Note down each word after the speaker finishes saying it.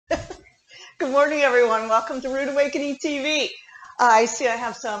Good morning, everyone. Welcome to Rude Awakening TV. I see I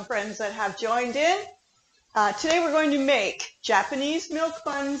have some friends that have joined in. Today we're going to make Japanese milk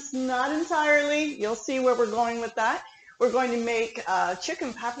buns, not entirely. You'll see where we're going with that. We're going to make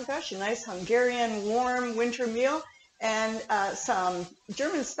chicken paprikas, a nice Hungarian warm winter meal, and some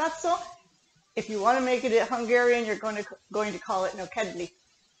German Spaetzle. If you want to make it Hungarian, you're going to call it no kedli.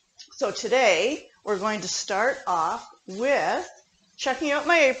 So today we're going to start off with checking out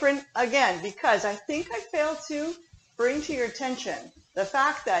my apron again, because I think I failed to bring to your attention the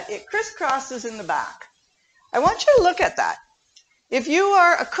fact that it crisscrosses in the back. I want you to look at that. If you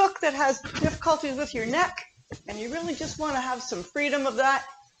are a cook that has difficulties with your neck and you really just want to have some freedom of that,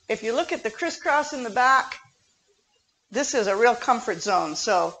 if you look at the crisscross in the back, this is a real comfort zone.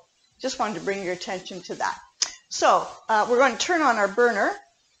 So just wanted to bring your attention to that. So we're going to turn on our burner,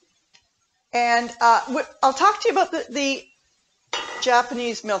 and I'll talk to you about the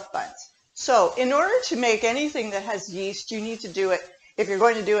Japanese milk buns. So in order to make anything that has yeast, you need to do it, if you're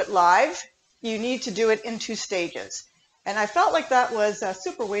going to do it live, you need to do it in 2 stages. And I felt like that was a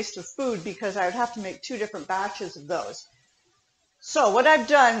super waste of food because I would have to make 2 different batches of those. So what I've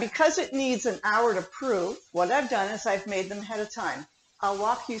done, because it needs an hour to proof, what I've done is I've made them ahead of time. I'll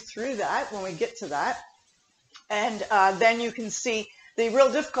walk you through that when we get to that. And then you can see the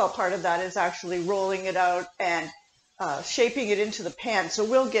real difficult part of that is actually rolling it out and shaping it into the pan. So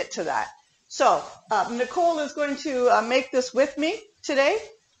we'll get to that. So Nicole is going to make this with me today.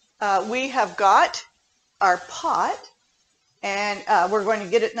 We have got our pot, and we're going to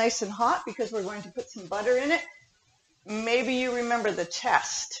get it nice and hot because we're going to put some butter in it. Maybe you remember the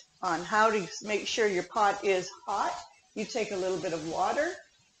test on how to make sure your pot is hot. You take a little bit of water.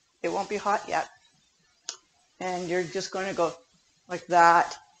 It won't be hot yet. And you're just going to go like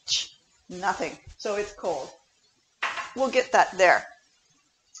that. Nothing. So it's cold. We'll get that there.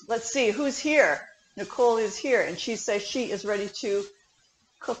 Let's see who's here. Nicole is here, and she says she is ready to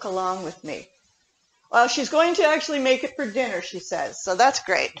cook along with me. Well, she's going to actually make it for dinner, she says, so that's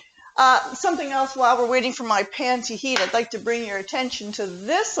great. Something else while we're waiting for my pan to heat, I'd like to bring your attention to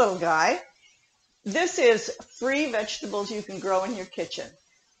this little guy. This is free vegetables you can grow in your kitchen.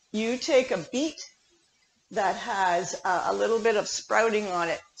 You take a beet that has a little bit of sprouting on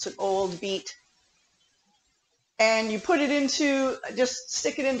it. It's an old beet. And you put it into, just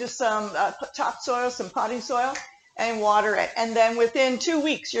stick it into some topsoil, some potting soil, and water it. And then within 2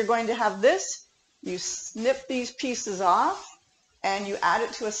 weeks, you're going to have this. You snip these pieces off, and you add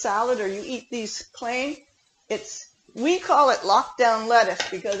it to a salad, or you eat these plain. We call it lockdown lettuce,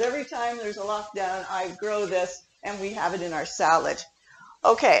 because every time there's a lockdown, I grow this, and we have it in our salad.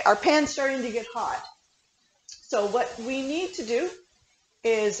 Okay, our pan's starting to get hot. So what we need to do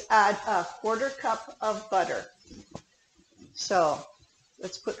is add a 1/4 cup of butter. So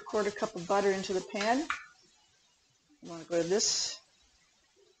let's put a 1/4 cup of butter into the pan. I want to go to this.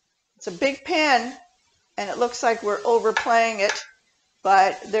 It's a big pan, and it looks like we're overplaying it,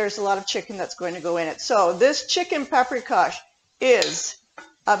 but there's a lot of chicken that's going to go in it. So this chicken paprikas is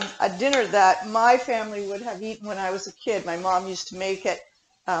a dinner that my family would have eaten when I was a kid. My mom used to make it.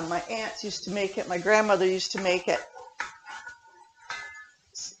 My aunts used to make it. My grandmother used to make it.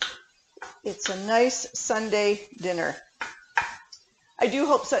 It's a nice Sunday dinner. I do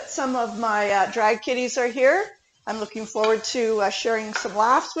hope that some of my drag kitties are here. I'm looking forward to sharing some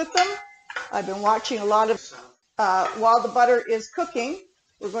laughs with them. I've been watching a lot of, while the butter is cooking,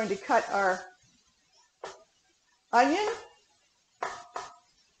 we're going to cut our onion.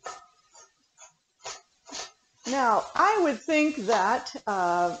 Now, I would think that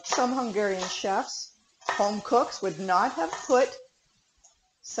some Hungarian chefs, home cooks, would not have put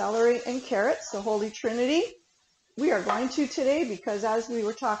celery and carrots, the Holy Trinity. We are going to today because, as we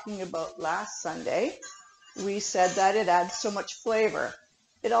were talking about last Sunday, we said that it adds so much flavor.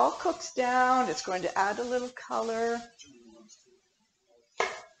 It all cooks down. It's going to add a little color.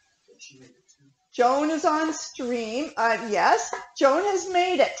 Joan is on stream. Yes, Joan has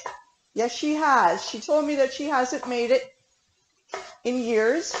made it. Yes, she has. She told me that she hasn't made it in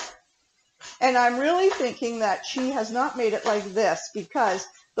years. And I'm really thinking that she has not made it like this, because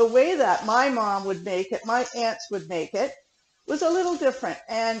the way that my mom would make it, my aunts would make it, was a little different.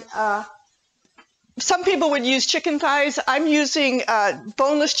 And some people would use chicken thighs. I'm using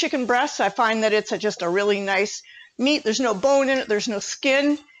boneless chicken breasts. I find that it's just a really nice meat. There's no bone in it. There's no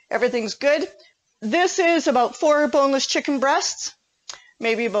skin. Everything's good. This is about 4 boneless chicken breasts,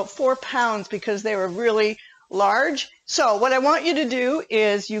 maybe about 4 pounds, because they were really large. So what I want you to do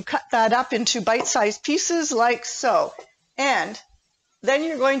is you cut that up into bite-sized pieces like so. And then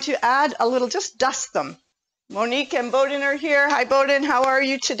you're going to add a little, just dust them. Monique and Bowden are here. Hi, Bowden. How are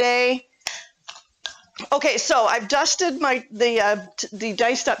you today? Okay, so I've dusted the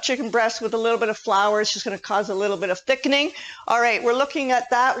diced up chicken breast with a little bit of flour. It's just going to cause a little bit of thickening. All right, we're looking at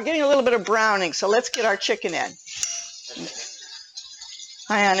that. We're getting a little bit of browning, so let's get our chicken in.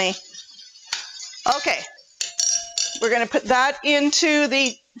 Hi, honey. Okay, we're going to put that into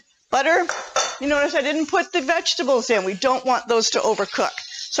the butter. You notice I didn't put the vegetables in. We don't want those to overcook.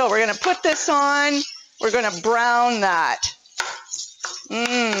 So we're going to put this on. We're going to brown that.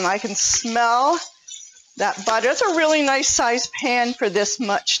 I can smell that butter. That's a really nice sized pan for this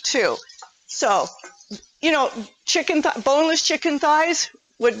much too. So, you know, boneless chicken thighs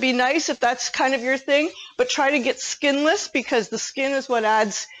would be nice if that's kind of your thing, but try to get skinless because the skin is what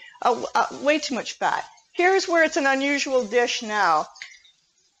adds way too much fat. Here's where it's an unusual dish now.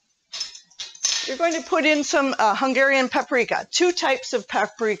 You're going to put in some Hungarian paprika, 2 types of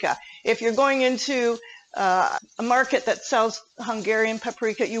paprika. If you're going into a market that sells Hungarian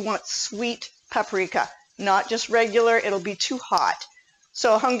paprika, you want sweet paprika, not just regular. It'll be too hot.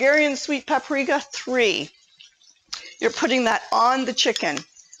 So Hungarian sweet paprika, 3. You're putting that on the chicken.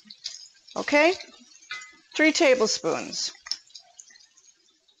 Okay? 3 tablespoons.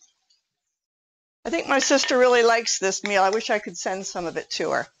 I think my sister really likes this meal. I wish I could send some of it to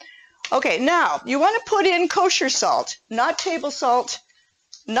her. Okay, now you want to put in kosher salt, not table salt,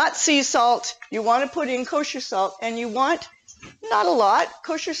 not sea salt. You want to put in kosher salt, and you want not a lot.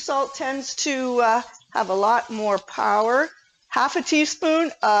 Kosher salt tends to have a lot more power. Half a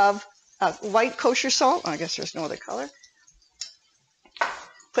teaspoon of white kosher salt. I guess there's no other color.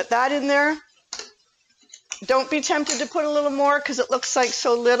 Put that in there. Don't be tempted to put a little more because it looks like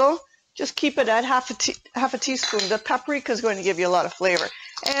so little. Just keep it at half a teaspoon. The paprika is going to give you a lot of flavor.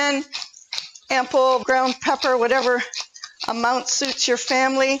 And ample ground pepper, whatever amount suits your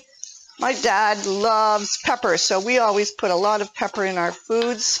family. My dad loves pepper, so we always put a lot of pepper in our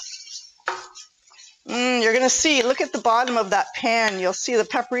foods. You're going to see, look at the bottom of that pan. You'll see the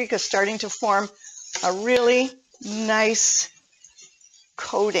paprika starting to form a really nice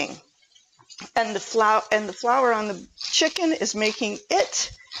coating. And the flour on the chicken is making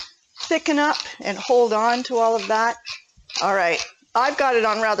it thicken up and hold on to all of that. All right, I've got it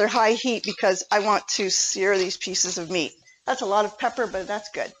on rather high heat because I want to sear these pieces of meat. That's a lot of pepper, but that's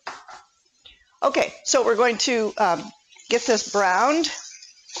good. Okay, so we're going to get this browned.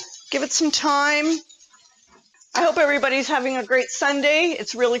 Give it some time. I hope everybody's having a great Sunday.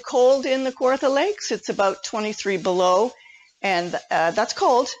 It's really cold in the Kawartha Lakes. It's about 23 below, and that's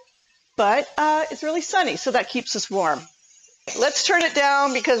cold, but it's really sunny, so that keeps us warm. Let's turn it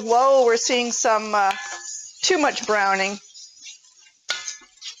down because, whoa, we're seeing some too much browning.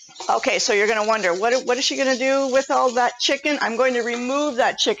 Okay, so you're going to wonder, what is she going to do with all that chicken? I'm going to remove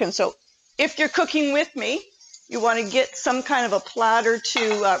that chicken. So if you're cooking with me, you want to get some kind of a platter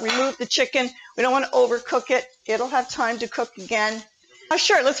to remove the chicken. We don't want to overcook it. It'll have time to cook again.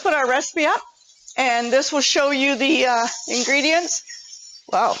 Sure, let's put our recipe up, and this will show you the ingredients.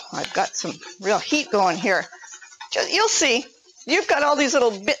 Wow, I've got some real heat going here. You'll see. You've got all these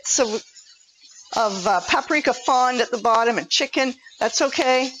little bits of paprika fond at the bottom and chicken. That's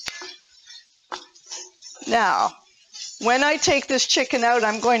okay. Now, when I take this chicken out,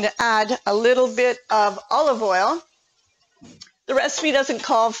 I'm going to add a little bit of olive oil. The recipe doesn't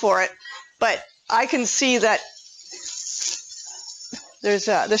call for it, but I can see that there's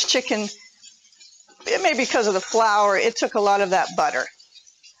this chicken, it may be because of the flour, it took a lot of that butter.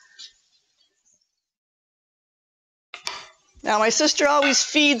 Now, my sister always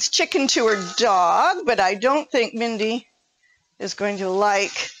feeds chicken to her dog, but I don't think Mindy is going to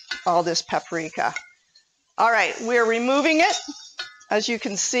like all this paprika. All right, we're removing it. As you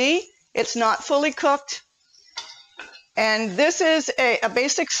can see, it's not fully cooked. And this is a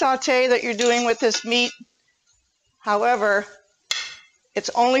basic saute that you're doing with this meat. However,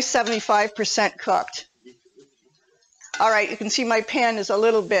 it's only 75% cooked. All right, you can see my pan is a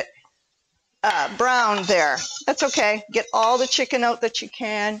little bit brown there. That's okay. Get all the chicken out that you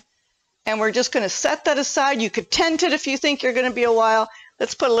can. And we're just going to set that aside. You could tent it if you think you're going to be a while.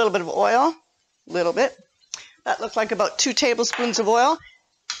 Let's put a little bit of oil. A little bit. That looked like about 2 tablespoons of oil.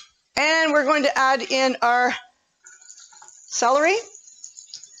 And we're going to add in our celery.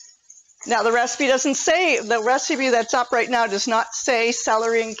 Now the recipe doesn't say, the recipe that's up right now does not say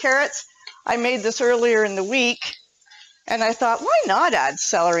celery and carrots. I made this earlier in the week. And I thought, why not add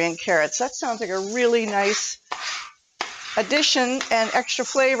celery and carrots? That sounds like a really nice addition and extra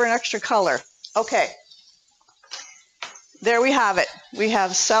flavor and extra color. Okay, there we have it. We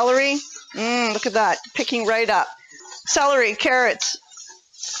have celery. Look at that, picking right up. Celery, carrots,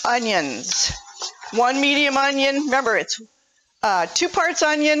 onions. 1 medium onion. Remember, it's 2 parts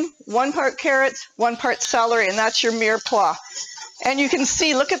onion, 1 part carrots, 1 part celery, and that's your mirepoix. And you can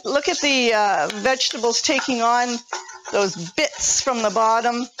see, look at the vegetables taking on those bits from the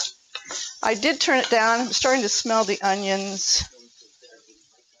bottom. I did turn it down. I'm starting to smell the onions.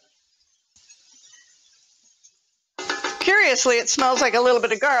 Curiously, it smells like a little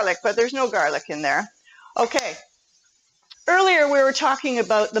bit of garlic, but there's no garlic in there. Okay. Earlier we were talking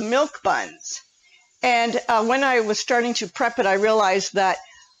about the milk buns. And when I was starting to prep it, I realized that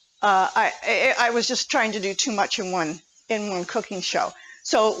I was just trying to do too much in one cooking show.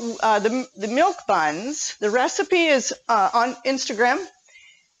 So the milk buns, the recipe is on Instagram.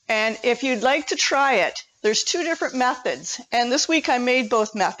 And if you'd like to try it, there's 2 different methods. And this week I made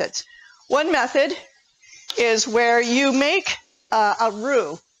both methods. One method is where you make a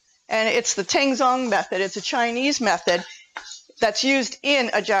roux. And it's the Tengzong method. It's a Chinese method that's used in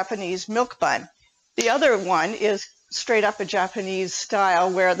a Japanese milk bun. The other one is straight up a Japanese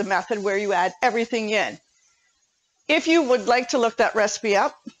style, where the method where you add everything in. If you would like to look that recipe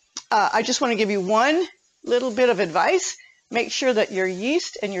up, I just want to give you one little bit of advice. Make sure that your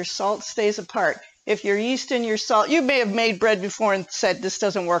yeast and your salt stays apart. If your yeast and your salt, you may have made bread before and said this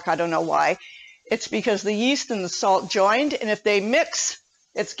doesn't work, I don't know why. It's because the yeast and the salt joined, and if they mix,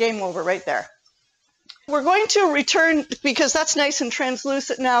 it's game over right there. We're going to return, because that's nice and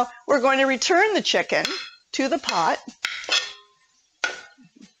translucent now, we're going to return the chicken to the pot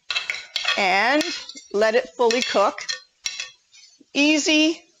and let it fully cook.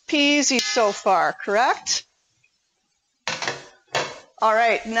 Easy peasy so far, correct? All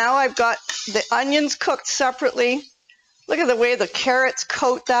right, now I've got the onions cooked separately. Look at the way the carrots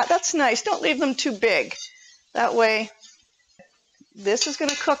coat that. That's nice. Don't leave them too big. That way, this is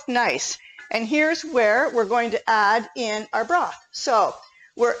going to cook nice. And here's where we're going to add in our broth. So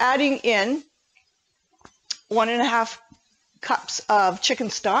we're adding in 1.5 cups of chicken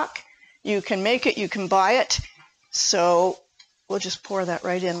stock. You can make it, you can buy it. So we'll just pour that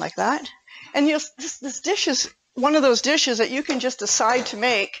right in like that. And this dish is one of those dishes that you can just decide to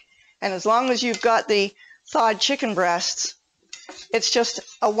make. And as long as you've got the thawed chicken breasts, it's just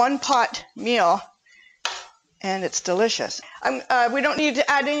a 1-pot meal. And it's delicious. We don't need to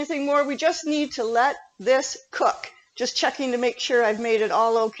add anything more. We just need to let this cook. Just checking to make sure I've made it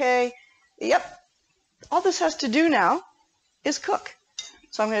all okay. Yep. All this has to do now is cook.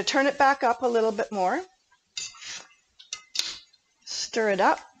 So I'm going to turn it back up a little bit more. Stir it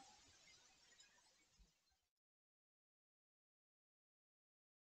up.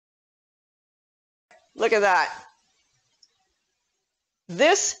 Look at that.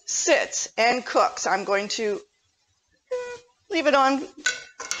 This sits and cooks. I'm going to leave it on a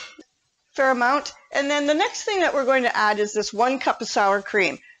fair amount. And then the next thing that we're going to add is this 1 cup of sour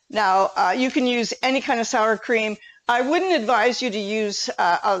cream. Now, you can use any kind of sour cream. I wouldn't advise you to use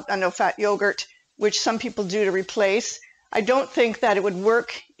a no-fat yogurt, which some people do to replace. I don't think that it would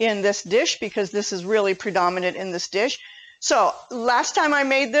work in this dish because this is really predominant in this dish. So last time I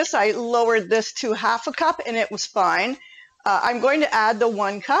made this, I lowered this to 1/2 cup and it was fine. I'm going to add the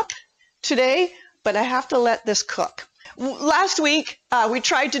 1 cup today, but I have to let this cook. Last week, we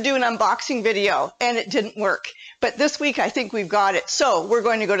tried to do an unboxing video and it didn't work. But this week, I think we've got it. So we're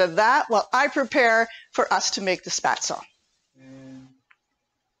going to go to that while I prepare for us to make the Spaetzle.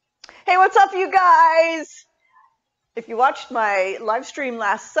 Hey, what's up, you guys? If you watched my live stream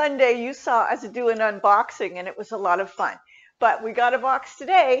last Sunday, you saw us do an unboxing and it was a lot of fun. But we got a box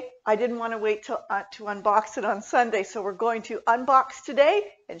today. I didn't want to wait to unbox it on Sunday, so we're going to unbox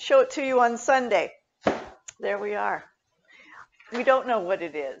today and show it to you on Sunday. There we are. We don't know what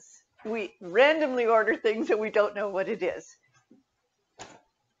it is. We randomly order things and we don't know what it is.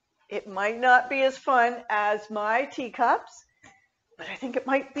 It might not be as fun as my teacups, but I think it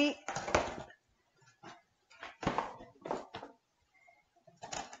might be.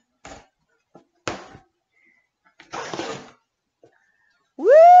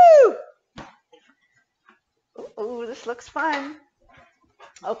 Woo! Oh, this looks fun.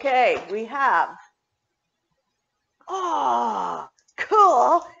 Okay, we have. Oh,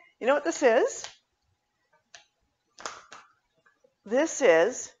 cool. You know what this is? This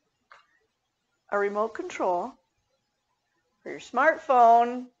is a remote control for your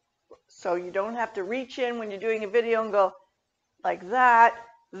smartphone, so you don't have to reach in when you're doing a video and go like that.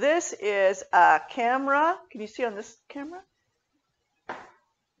 This is a camera. Can you see on this camera?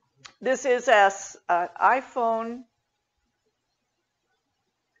 This is an iPhone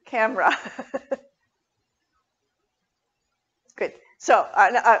camera. Good. So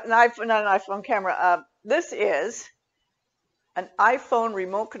not an iPhone camera. This is an iPhone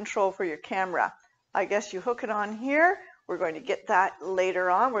remote control for your camera. I guess you hook it on here. We're going to get that later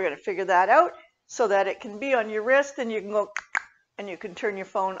on. We're going to figure that out so that it can be on your wrist and you can go and you can turn your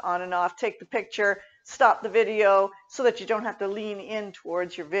phone on and off, take the picture, stop the video so that you don't have to lean in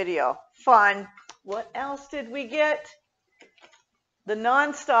towards your video. Fun. What else did we get? The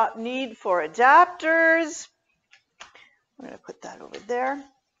non-stop need for adapters. I'm going to put that over there.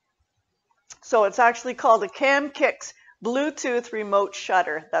 So it's actually called a CamKix Bluetooth remote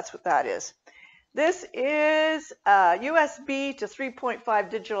shutter. That's what that is. This is a USB to 3.5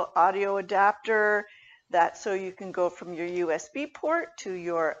 digital audio adapter. That's so you can go from your USB port to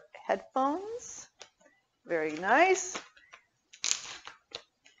your headphones. Very nice.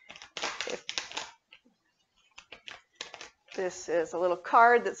 This is a little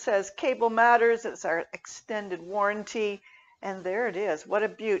card that says Cable Matters. It's our extended warranty. And there it is. What a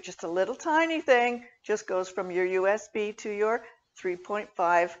beaut. Just a little tiny thing. Just goes from your USB to your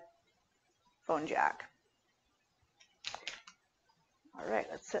 3.5 phone jack. All right,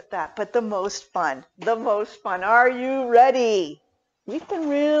 let's set that. But the most fun. Are you ready? We've been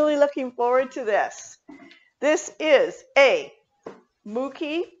really looking forward to this. This is a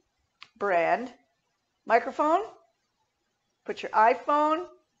Mookie brand microphone. Put your iPhone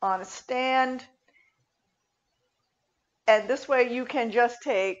on a stand. And this way you can just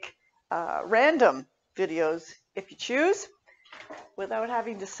take random videos if you choose without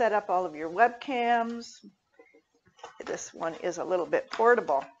having to set up all of your webcams. This one is a little bit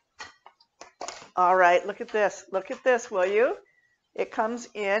portable. All right, look at this. Look at this, will you? It comes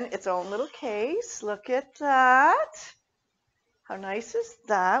in its own little case. Look at that. How nice is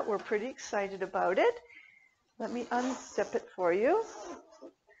that? We're pretty excited about it. Let me unzip it for you.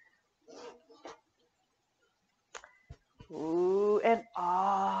 Ooh, and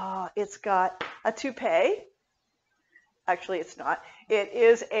it's got a toupee. Actually, it's not. It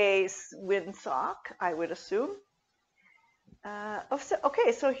is a windsock, I would assume.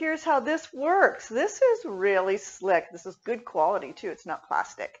 Okay, so here's how this works. This is really slick. This is good quality too. It's not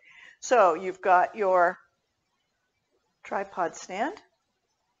plastic. So you've got your tripod stand.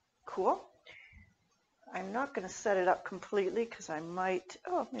 Cool. I'm not going to set it up completely because I might,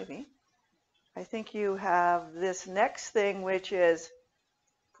 maybe. I think you have this next thing, which is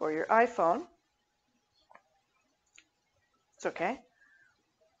for your iPhone. It's okay.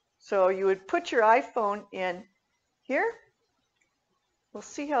 So you would put your iPhone in here. We'll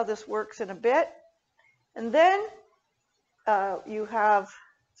see how this works in a bit. And then you have,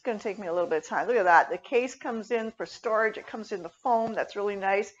 it's going to take me a little bit of time. Look at that. The case comes in for storage. It comes in the foam. That's really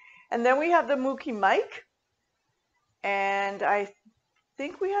nice. And then we have the Mookie mic. And I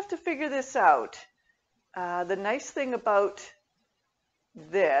think we have to figure this out. The nice thing about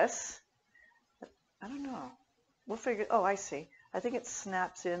this, I don't know. We'll figure, I see. I think it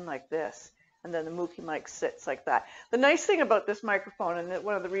snaps in like this. And then the Mookie mic sits like that. The nice thing about this microphone, and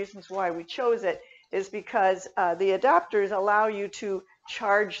one of the reasons why we chose it, is because the adapters allow you to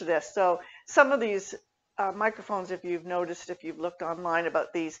charge this. So some of these microphones, if you've noticed, if you've looked online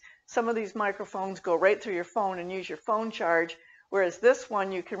about these, some of these microphones go right through your phone and use your phone charge, whereas this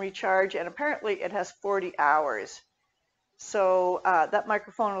one you can recharge, and apparently it has 40 hours. So that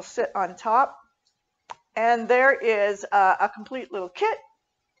microphone will sit on top. And there is a complete little kit,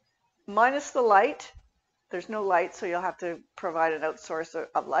 minus the light. There's no light, so you'll have to provide an outsource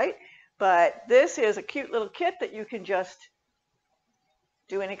of light. But this is a cute little kit that you can just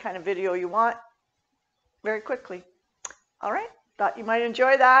do any kind of video you want very quickly. All right, thought you might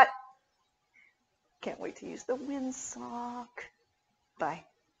enjoy that. Can't wait to use the windsock. Bye.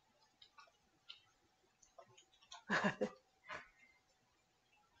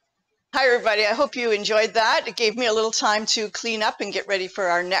 Hi everybody, I hope you enjoyed that. It gave me a little time to clean up and get ready for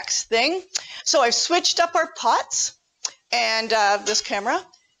our next thing. So I've switched up our pots and this camera,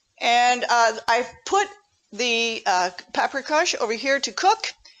 and I've put the paprikas over here to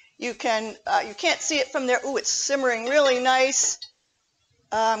cook. You can't see it from there. Ooh, it's simmering really nice.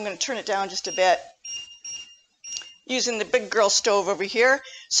 I'm going to turn it down just a bit, using the big girl stove over here.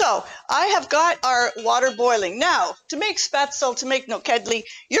 So I have got our water boiling. Now, to make Spaetzle, to make nokedli,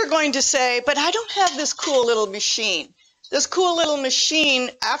 you're going to say, but I don't have this cool little machine. This cool little machine,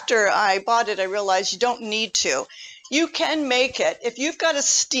 after I bought it, I realized you don't need to. You can make it. If you've got a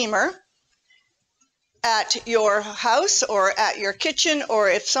steamer at your house or at your kitchen, or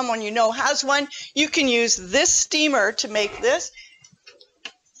if someone you know has one, you can use this steamer to make this.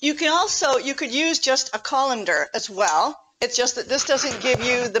 You could use just a colander as well. It's just that this doesn't give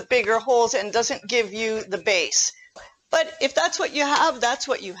you the bigger holes and doesn't give you the base. But if that's what you have, that's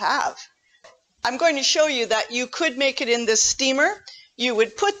what you have. I'm going to show you that you could make it in this steamer. You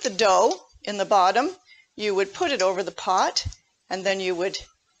would put the dough in the bottom. you would put it over the pot, and then you would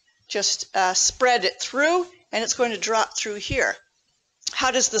just spread it through, and it's going to drop through here.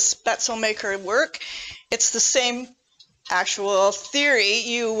 How does the Spaetzle maker work? It's the same actual theory.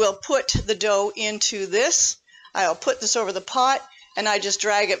 You will put the dough into this. I'll put this over the pot, and I just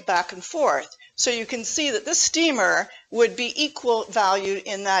drag it back and forth. So you can see that this steamer would be equal valued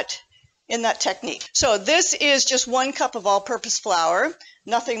in that technique. So this is just 1 cup of all-purpose flour,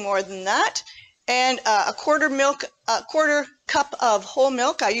 nothing more than that, and a quarter cup of whole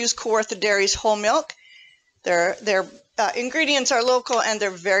milk. I use Kawartha Dairy's whole milk. Their ingredients are local and they're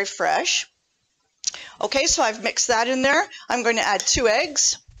very fresh. Okay, so I've mixed that in there. I'm going to add 2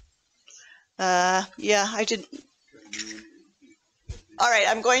 eggs. Yeah, I did. All right,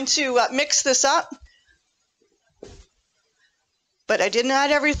 I'm going to mix this up. But I didn't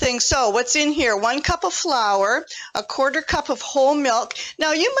add everything. So what's in here? 1 cup of flour, a quarter cup of whole milk.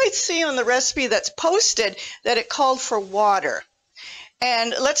 Now you might see on the recipe that's posted that it called for water.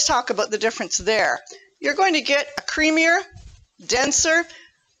 And let's talk about the difference there. You're going to get a creamier, denser,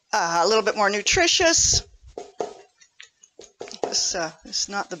 a little bit more nutritious. This is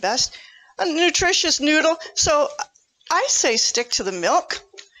not the best. A nutritious noodle. So I say stick to the milk,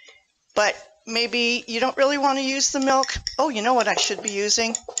 but maybe you don't really want to use the milk. Oh, you know what I should be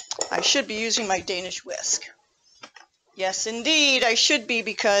using? I should be using my Danish whisk. Yes, indeed, I should be,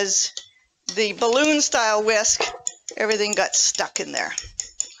 because the balloon style whisk, everything got stuck in there.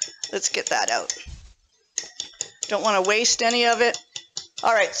 Let's get that out. Don't want to waste any of it.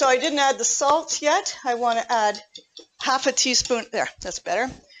 All right, so I didn't add the salt yet. I want to add half a teaspoon. There, that's better.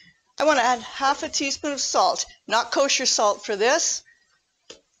 I want to add half a teaspoon of salt, not kosher salt for this.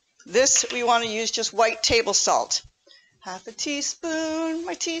 This, we want to use just white table salt. Half a teaspoon.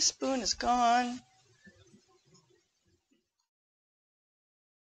 My teaspoon is gone.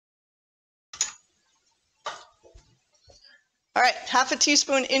 All right, half a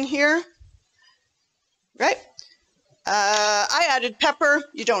teaspoon in here. Right. I added pepper.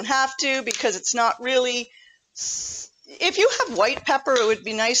 You don't have to, because it's not really... If you have white pepper, it would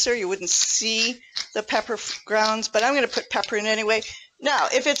be nicer. You wouldn't see the pepper grounds, but I'm going to put pepper in anyway. Now,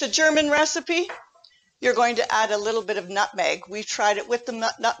 if it's a German recipe, you're going to add a little bit of nutmeg. We've tried it with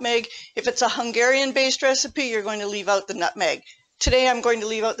the nutmeg. If it's a Hungarian-based recipe, you're going to leave out the nutmeg. Today, I'm going to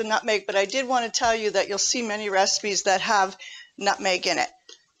leave out the nutmeg, but I did want to tell you that you'll see many recipes that have nutmeg in it.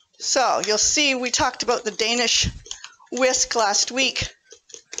 So, you'll see we talked about the Danish whisk last week.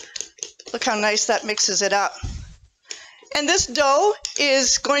 Look how nice that mixes it up. And this dough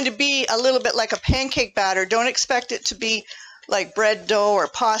is going to be a little bit like a pancake batter. Don't expect it to be like bread dough or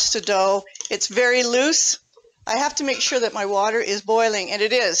pasta dough. It's very loose. I have to make sure that my water is boiling, and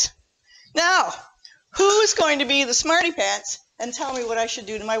it is. Now, who's going to be the smarty pants and tell me what I should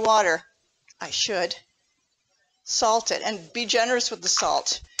do to my water? I should salt it, and be generous with the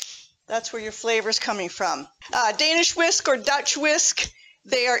salt. That's where your flavor's coming from. Danish whisk or Dutch whisk,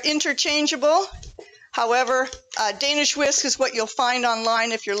 they are interchangeable. However, Danish whisk is what you'll find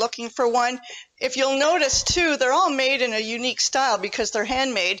online if you're looking for one. If you'll notice too, they're all made in a unique style because they're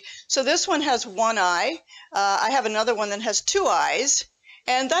handmade. So this one has 1 eye. I have another one that has 2 eyes.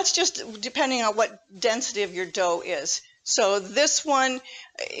 And that's just depending on what density of your dough is. So this one,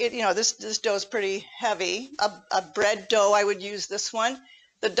 this dough is pretty heavy. A bread dough, I would use this one.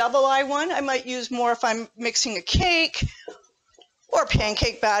 The double eye one, I might use more if I'm mixing a cake or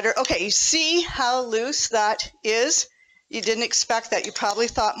pancake batter. Okay, you see how loose that is? You didn't expect that. You probably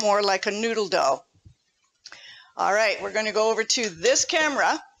thought more like a noodle dough. All right, we're going to go over to this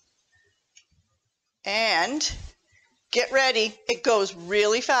camera and get ready. It goes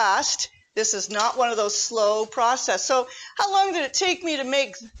really fast. This is not one of those slow process. So how long did it take me to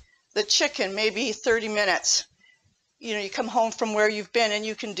make the chicken? Maybe 30 minutes. You come home from where you've been and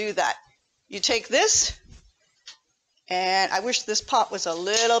you can do that. You take this, and I wish this pot was a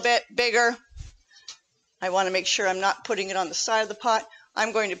little bit bigger. I want to make sure I'm not putting it on the side of the pot.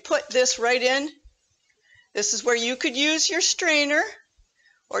 I'm going to put this right in. This is where you could use your strainer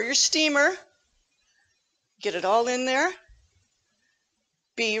or your steamer. Get it all in there.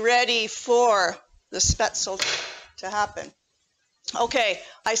 Be ready for the Spaetzle to happen. Okay,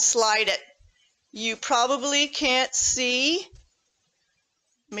 I slide it. You probably can't see.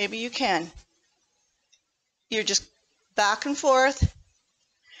 Maybe you can. You're just back and forth.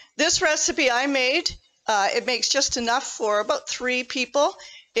 This recipe I made, it makes just enough for about 3 people.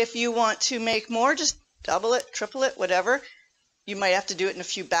 If you want to make more, just double it, triple it, whatever. You might have to do it in a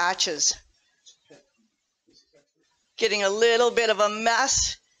few batches. Getting a little bit of a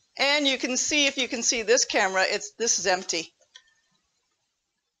mess. And you can see, if you can see this camera, this is empty.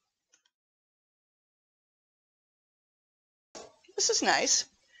 This is nice.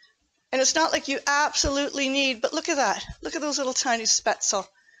 And it's not like you absolutely need, but look at that. Look at those little tiny Spaetzle.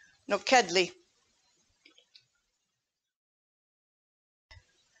 No kedli.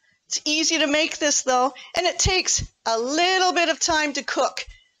 It's easy to make this though, and it takes a little bit of time to cook.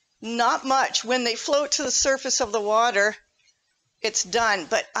 Not much. When they float to the surface of the water, it's done,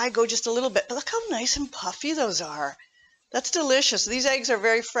 but I go just a little bit. But look how nice and puffy those are. That's delicious. These eggs are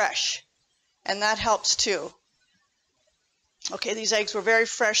very fresh, and that helps too. Okay, these eggs were very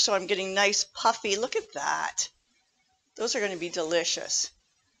fresh, so I'm getting nice puffy. Look at that. Those are going to be delicious.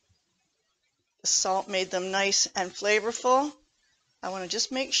 The salt made them nice and flavorful. I want to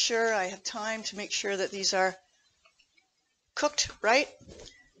just make sure I have time to make sure that these are cooked right.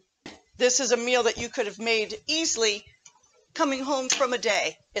 This is a meal that you could have made easily coming home from a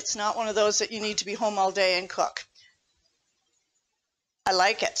day. It's not one of those that you need to be home all day and cook. I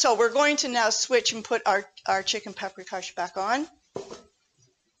like it. So we're going to now switch and put our chicken paprikas back on.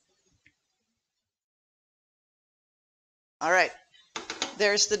 All right,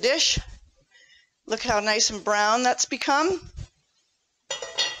 there's the dish. Look how nice and brown that's become.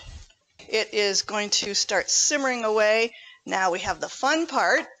 It is going to start simmering away. Now we have the fun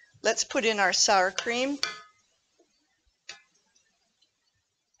part. Let's put in our sour cream.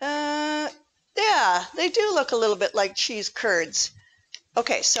 Yeah, they do look a little bit like cheese curds.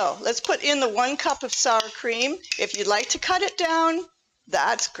 Okay, so let's put in the 1 cup of sour cream. If you'd like to cut it down,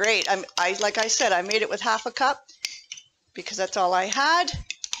 that's great. Like I said, I made it with half a cup because that's all I had,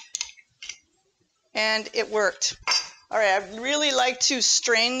 and it worked. All right, I really like to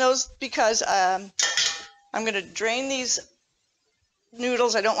strain those because I'm going to drain these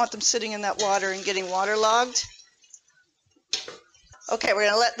noodles. I don't want them sitting in that water and getting waterlogged. Okay, we're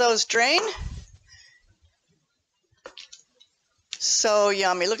going to let those drain. So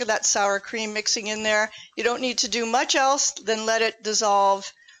yummy. Look at that sour cream mixing in there. You don't need to do much else than let it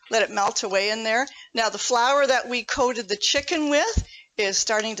dissolve, let it melt away in there. Now the flour that we coated the chicken with is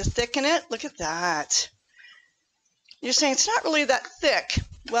starting to thicken it. Look at that. You're saying it's not really that thick.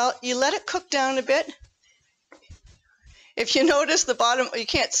 Well, you let it cook down a bit. If you notice the bottom, you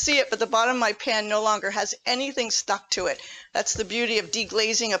can't see it, but the bottom of my pan no longer has anything stuck to it. That's the beauty of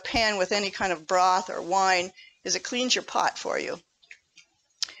deglazing a pan with any kind of broth or wine, is it cleans your pot for you.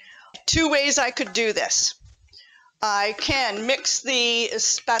 2 ways I could do this. I can mix the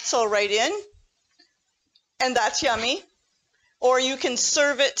Spaetzle right in, and that's yummy. Or you can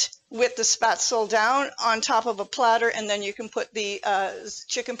serve it with the Spaetzle down on top of a platter, and then you can put the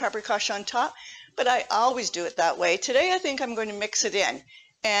chicken paprikas on top. But I always do it that way. Today I think I'm going to mix it in,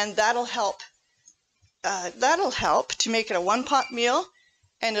 and that'll help. That'll help to make it a 1-pot meal,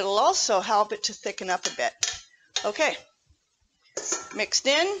 and it'll also help it to thicken up a bit. Okay, mixed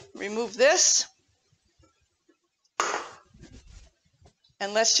in, remove this,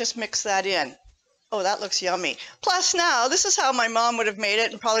 and let's just mix that in. Oh, that looks yummy. Plus now, this is how my mom would have made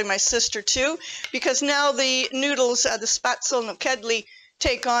it, and probably my sister too, because now the noodles, the Spaetzle and the kedli,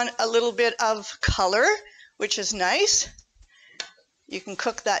 take on a little bit of color, which is nice. You can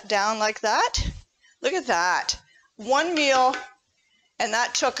cook that down like that. Look at that. 1 meal, and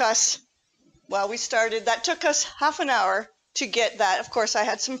that took us, well, that took us half an hour to get that. Of course, I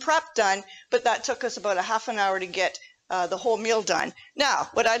had some prep done, but that took us about a half an hour to get the whole meal done. Now,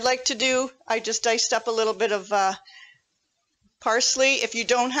 what I'd like to do, I just diced up a little bit of parsley. If you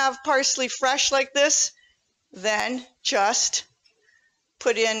don't have parsley fresh like this, then just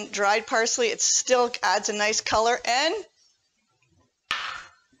put in dried parsley. It still adds a nice color, and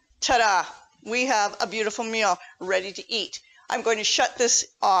ta-da! We have a beautiful meal ready to eat. I'm going to shut this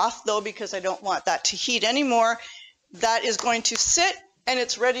off though because I don't want that to heat anymore. That is going to sit, and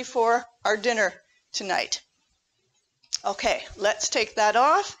it's ready for our dinner tonight. Okay, let's take that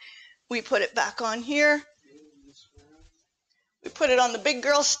off. We put it back on here. We put it on the big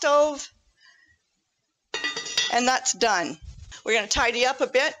girl stove, and that's done. We're going to tidy up a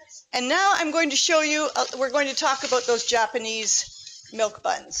bit, and now I'm going to show you, we're going to talk about those Japanese milk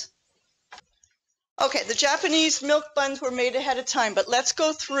buns. Okay, the Japanese milk buns were made ahead of time, but let's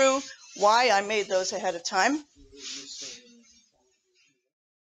go through why I made those ahead of time.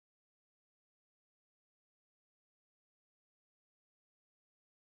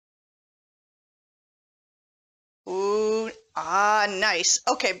 Ooh, nice.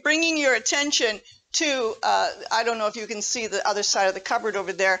 Okay, bringing your attention to, I don't know if you can see the other side of the cupboard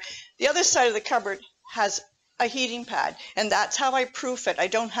over there. The other side of the cupboard has a heating pad, and that's how I proof it. I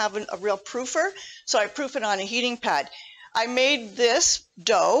don't have a real proofer, so I proof it on a heating pad. I made this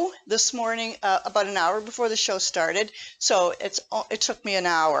dough this morning about an hour before the show started, so it took me an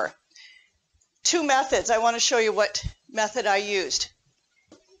hour. 2 methods. I want to show you what method I used.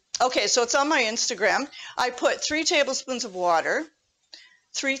 Okay, so it's on my Instagram. I put 3 tablespoons of water,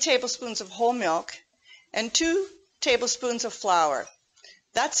 3 tablespoons of whole milk, and 2 tablespoons of flour.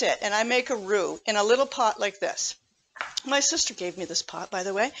 That's it, and I make a roux in a little pot like this. My sister gave me this pot, by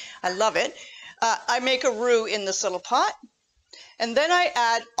the way. I love it. I make a roux in this little pot, and then I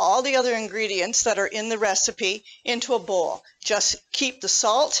add all the other ingredients that are in the recipe into a bowl. Just keep the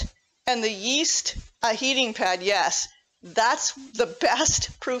salt and the yeast, a heating pad, yes. That's the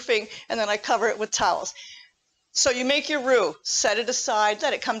best proofing, and then I cover it with towels. So you make your roux, set it aside,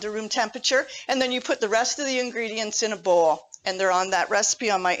 let it come to room temperature, and then you put the rest of the ingredients in a bowl. And they're on that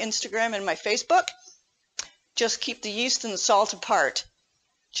recipe on my Instagram and my Facebook. Just keep the yeast and the salt apart.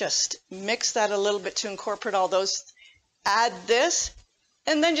 Just mix that a little bit to incorporate all those. Add this,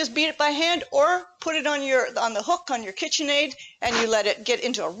 and then just beat it by hand, or put it on the hook on your KitchenAid, and you let it get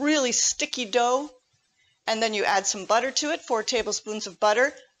into a really sticky dough. And then you add some butter to it, 4 tablespoons of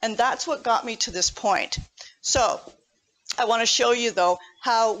butter, and that's what got me to this point. So I want to show you, though,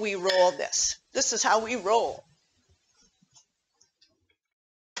 how we roll this. This is how we roll.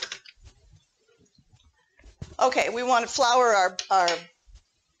 Okay, we want to flour our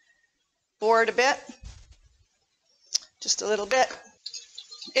board a bit, just a little bit.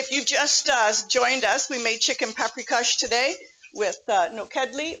 If you just joined us, we made chicken paprikas today with no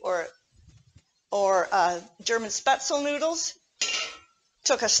kedli or German Spaetzle noodles.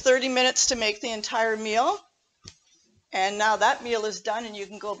 Took us 30 minutes to make the entire meal. And now that meal is done, and you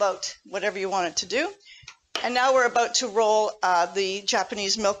can go about whatever you want it to do. And now we're about to roll the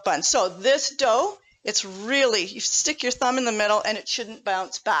Japanese milk bun. So this dough, it's really, you stick your thumb in the middle and it shouldn't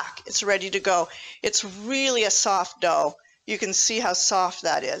bounce back. It's ready to go. It's really a soft dough. You can see how soft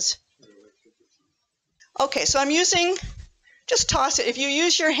that is. Okay, so I'm using, just toss it. If you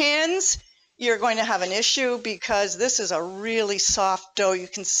use your hands, you're going to have an issue because this is a really soft dough. You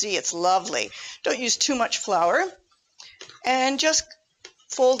can see it's lovely. Don't use too much flour, and just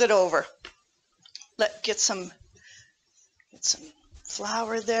fold it over. Get some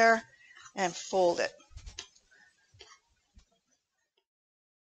flour there and fold it.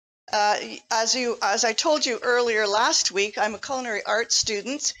 As I told you earlier last week, I'm a culinary arts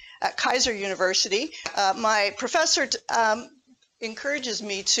student at Kaiser University. My professor encourages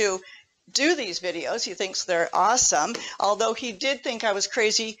me to do these videos. He thinks they're awesome, although he did think I was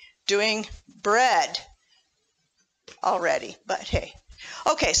crazy doing bread already, but hey.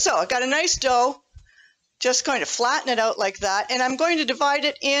 Okay, so I got a nice dough. Just going to flatten it out like that, and I'm going to divide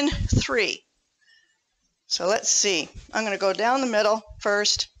it in 3. So let's see. I'm going to go down the middle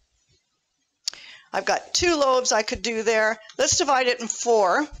first. I've got 2 loaves I could do there. Let's divide it in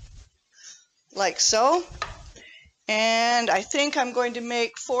 4, like so. And I think I'm going to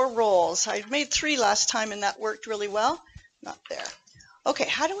make 4 rolls. I made 3 last time, and that worked really well. Not there. Okay,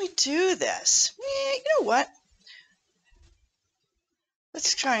 how do we do this? You know what?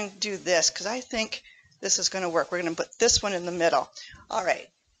 Let's try and do this, because I think this is going to work. We're going to put this one in the middle. All right.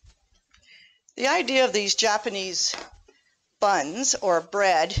 The idea of these Japanese buns or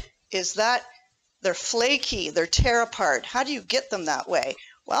bread is that they're flaky, they're tear apart. How do you get them that way?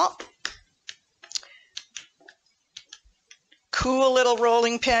 Well, cool little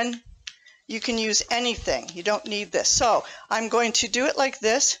rolling pin. You can use anything. You don't need this. So I'm going to do it like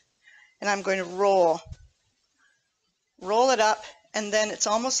this, and I'm going to roll it up, and then it's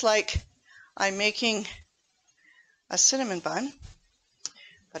almost like I'm making a cinnamon bun,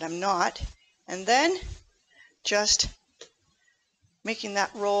 but I'm not. And then just making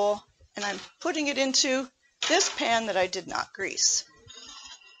that roll, and I'm putting it into this pan that I did not grease.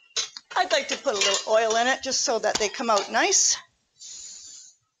 I'd like to put a little oil in it just so that they come out nice.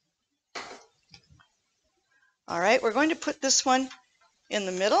 All right, we're going to put this one in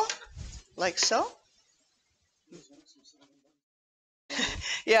the middle, like so.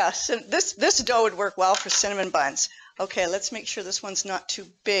 Yeah, so this dough would work well for cinnamon buns. Okay, let's make sure this one's not too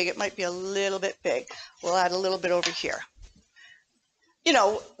big. It might be a little bit big. We'll add a little bit over here. You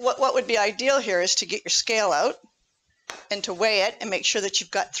know, what would be ideal here is to get your scale out and to weigh it and make sure that you've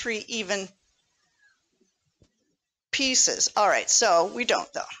got 3 even pieces. All right, so we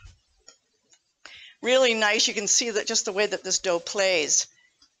don't though. Really nice. You can see that just the way that this dough plays.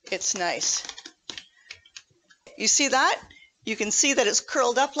 It's nice. You see that? You can see that it's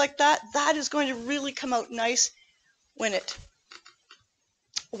curled up like that. That is going to really come out nice when it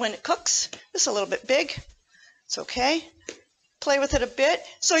cooks. This is a little bit big. It's okay. Play with it a bit.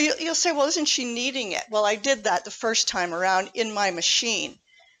 So you'll say, well, isn't she kneading it? Well, I did that the first time around in my machine.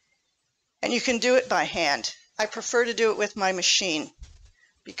 And you can do it by hand. I prefer to do it with my machine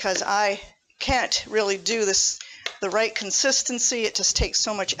because I can't really do this the right consistency. It just takes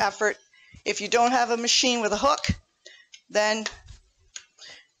so much effort. If you don't have a machine with a hook, then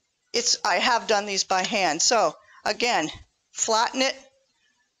I have done these by hand. So again, flatten it,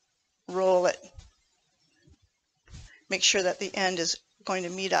 roll it. Make sure that the end is going to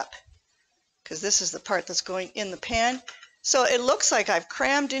meet up, because this is the part that's going in the pan. So it looks like I've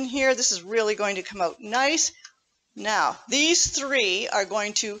crammed in here. This is really going to come out nice. Now, these three are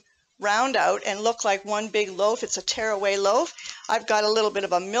going to round out and look like one big loaf. It's a tearaway loaf. I've got a little bit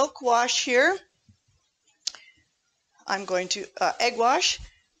of a milk wash here. I'm going to egg wash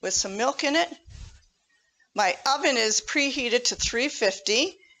with some milk in it. My oven is preheated to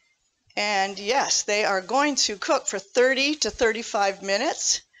 350. And yes, they are going to cook for 30 to 35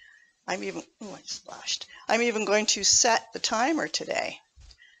 minutes. I'm even going to set the timer today,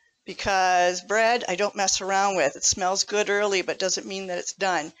 because bread I don't mess around with. It smells good early, but doesn't mean that it's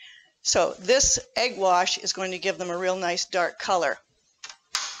done. So this egg wash is going to give them a real nice dark color.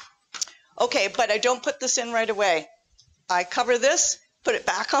 Okay, but I don't put this in right away. I cover this, put it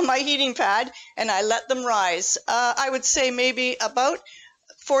back on my heating pad, and I let them rise. I would say maybe about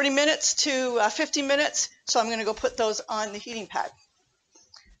 40 minutes to 50 minutes. So I'm going to go put those on the heating pad.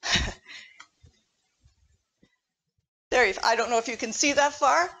 There, I don't know if you can see that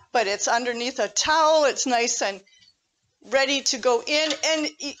far, but it's underneath a towel. It's nice and ready to go in. And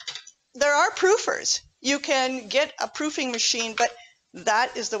there are proofers. You can get a proofing machine, but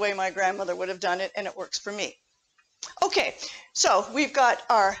that is the way my grandmother would have done it, and it works for me. Okay, so we've got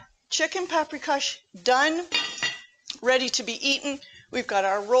our chicken paprikas done, ready to be eaten. We've got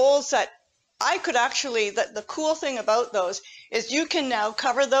our rolls that I could actually, the cool thing about those is you can now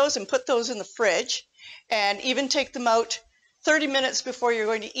cover those and put those in the fridge and even take them out 30 minutes before you're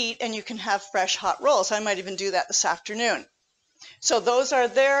going to eat, and you can have fresh hot rolls. I might even do that this afternoon. So those are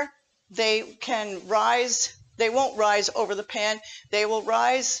there. They can rise. They won't rise over the pan. They will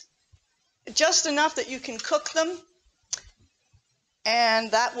rise just enough that you can cook them,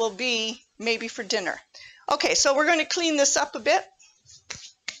 and that will be maybe for dinner. Okay, so we're going to clean this up a bit.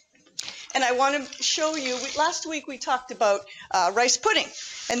 And I want to show you, last week we talked about rice pudding,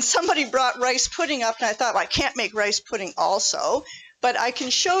 and somebody brought rice pudding up, and I thought, well, I can't make rice pudding also, but I can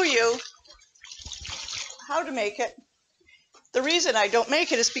show you how to make it. The reason I don't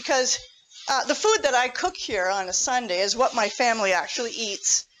make it is because the food that I cook here on a Sunday is what my family actually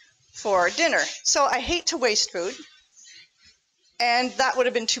eats for dinner. So I hate to waste food, and that would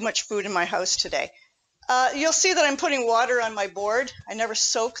have been too much food in my house today. You'll see that I'm putting water on my board. I never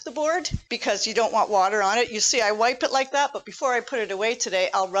soak the board because you don't want water on it. You see I wipe it like that, but before I put it away today,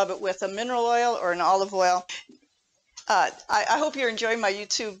 I'll rub it with a mineral oil or an olive oil. I hope you're enjoying my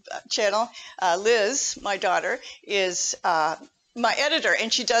YouTube channel. Liz, my daughter, is my editor,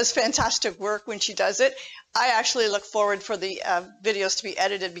 and she does fantastic work when she does it. I actually look forward for the videos to be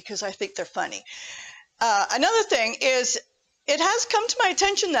edited because I think they're funny. Another thing is, it has come to my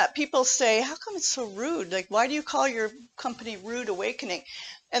attention that people say, how come it's so rude? Like, why do you call your company Rude Awakening?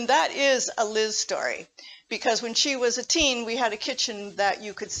 And that is a Liz story. Because when she was a teen, we had a kitchen that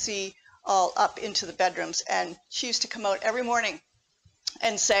you could see all up into the bedrooms. And she used to come out every morning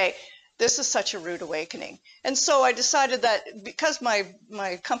and say, this is such a rude awakening. And so I decided that because my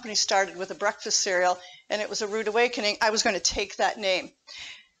company started with a breakfast cereal and it was a rude awakening, I was going to take that name.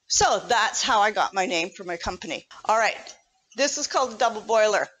 So that's how I got my name for my company. All right. This is called a double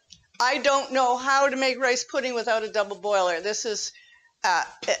boiler. I don't know how to make rice pudding without a double boiler. This is a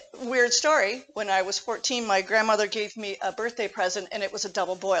weird story. When I was 14, my grandmother gave me a birthday present, and it was a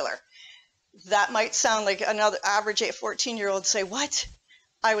double boiler. That might sound like another average 14-year-old say, what?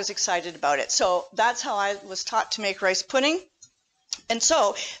 I was excited about it. So that's how I was taught to make rice pudding. And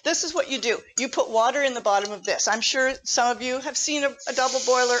so this is what you do. You put water in the bottom of this. I'm sure some of you have seen a double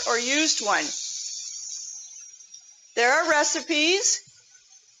boiler or used one. There are recipes.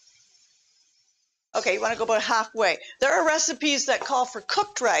 Okay, you want to go about halfway. There are recipes that call for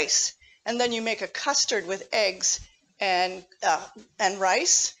cooked rice, and then you make a custard with eggs and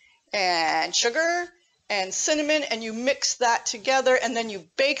rice and sugar and cinnamon, and you mix that together, and then you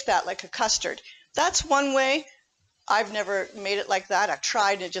bake that like a custard. That's one way. I've never made it like that. I've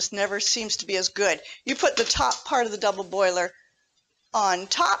tried, and it just never seems to be as good. You put the top part of the double boiler on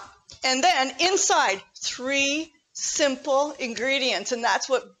top, and then inside 3 simple ingredients, and that's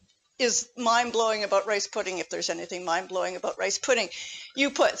what is mind-blowing about rice pudding, if there's anything mind-blowing about rice pudding. You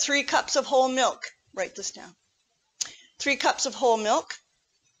put 3 cups of whole milk. Write this down. 3 cups of whole milk,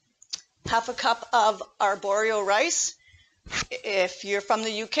 half a cup of arborio rice. If you're from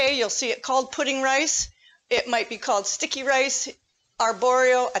the UK, you'll see it called pudding rice. It might be called sticky rice,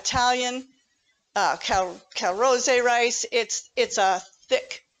 arborio, Italian. Calrose rice. It's a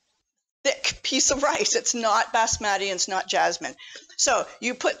thick piece of rice. It's not basmati and it's not jasmine. So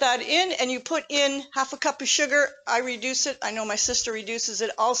you put that in, and you put in half a cup of sugar. I reduce it. I know my sister reduces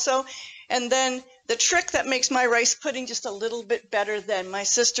it also. And then the trick that makes my rice pudding just a little bit better than my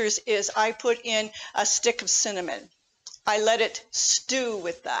sister's is I put in a stick of cinnamon. I let it stew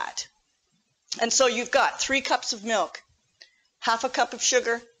with that. And so you've got 3 cups of milk, half a cup of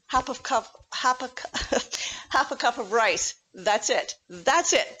sugar, half a cup of rice. That's it.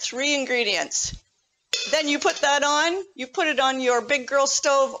 That's it. 3 ingredients. Then you put that on. You put it on your big girl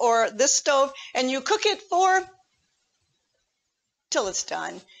stove or this stove, and you cook it till it's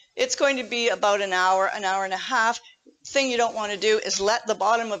done. It's going to be about an hour and a half. Thing you don't want to do is let the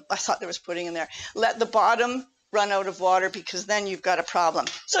bottom of, I thought there was pudding in there, let the bottom run out of water, because then you've got a problem.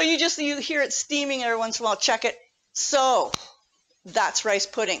 So you hear it steaming every once in a while, check it. So that's rice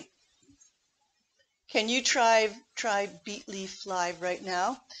pudding. Can you try beet leaf live right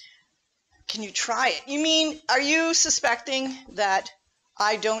now? Can you try it? You mean, are you suspecting that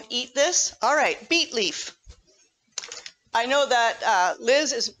I don't eat this? All right, beet leaf. I know that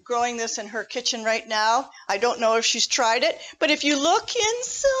Liz is growing this in her kitchen right now. I don't know if she's tried it, but if you look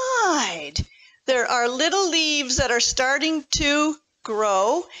inside, there are little leaves that are starting to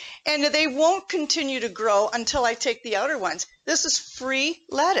grow, and they won't continue to grow until I take the outer ones. This is free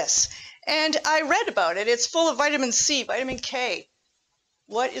lettuce, and I read about it. It's full of vitamin C, vitamin K.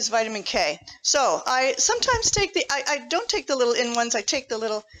 What is vitamin K? So I sometimes take I don't take the little in ones, I take the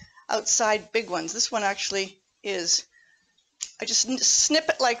little outside big ones. This one actually is, I just snip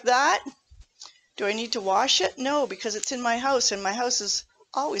it like that. Do I need to wash it? No, because it's in my house, and my house is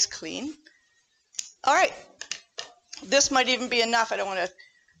always clean. All right, this might even be enough. I don't want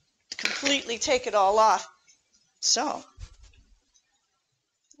to completely take it all off. So,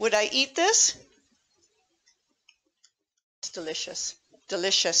 would I eat this? It's delicious,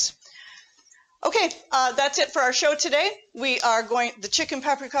 delicious. Okay, that's it for our show today. The chicken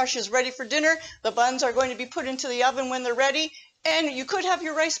paprikash is ready for dinner. The buns are going to be put into the oven when they're ready. And you could have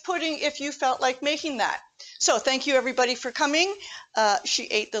your rice pudding if you felt like making that. So thank you everybody for coming. She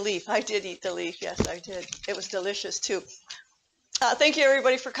ate the leaf. I did eat the leaf. Yes, I did. It was delicious too. Thank you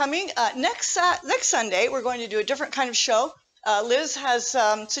everybody for coming. Next Sunday, we're going to do a different kind of show. Liz has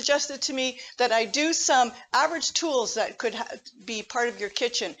suggested to me that I do some average tools that could be part of your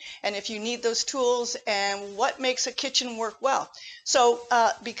kitchen, and if you need those tools and what makes a kitchen work well. So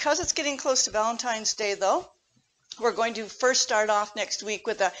because it's getting close to Valentine's Day though, we're going to first start off next week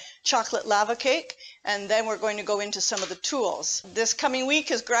with a chocolate lava cake, and then we're going to go into some of the tools. This coming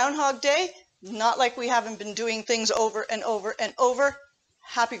week is Groundhog Day. Not like we haven't been doing things over and over and over.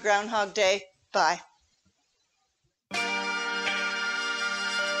 Happy Groundhog Day. Bye.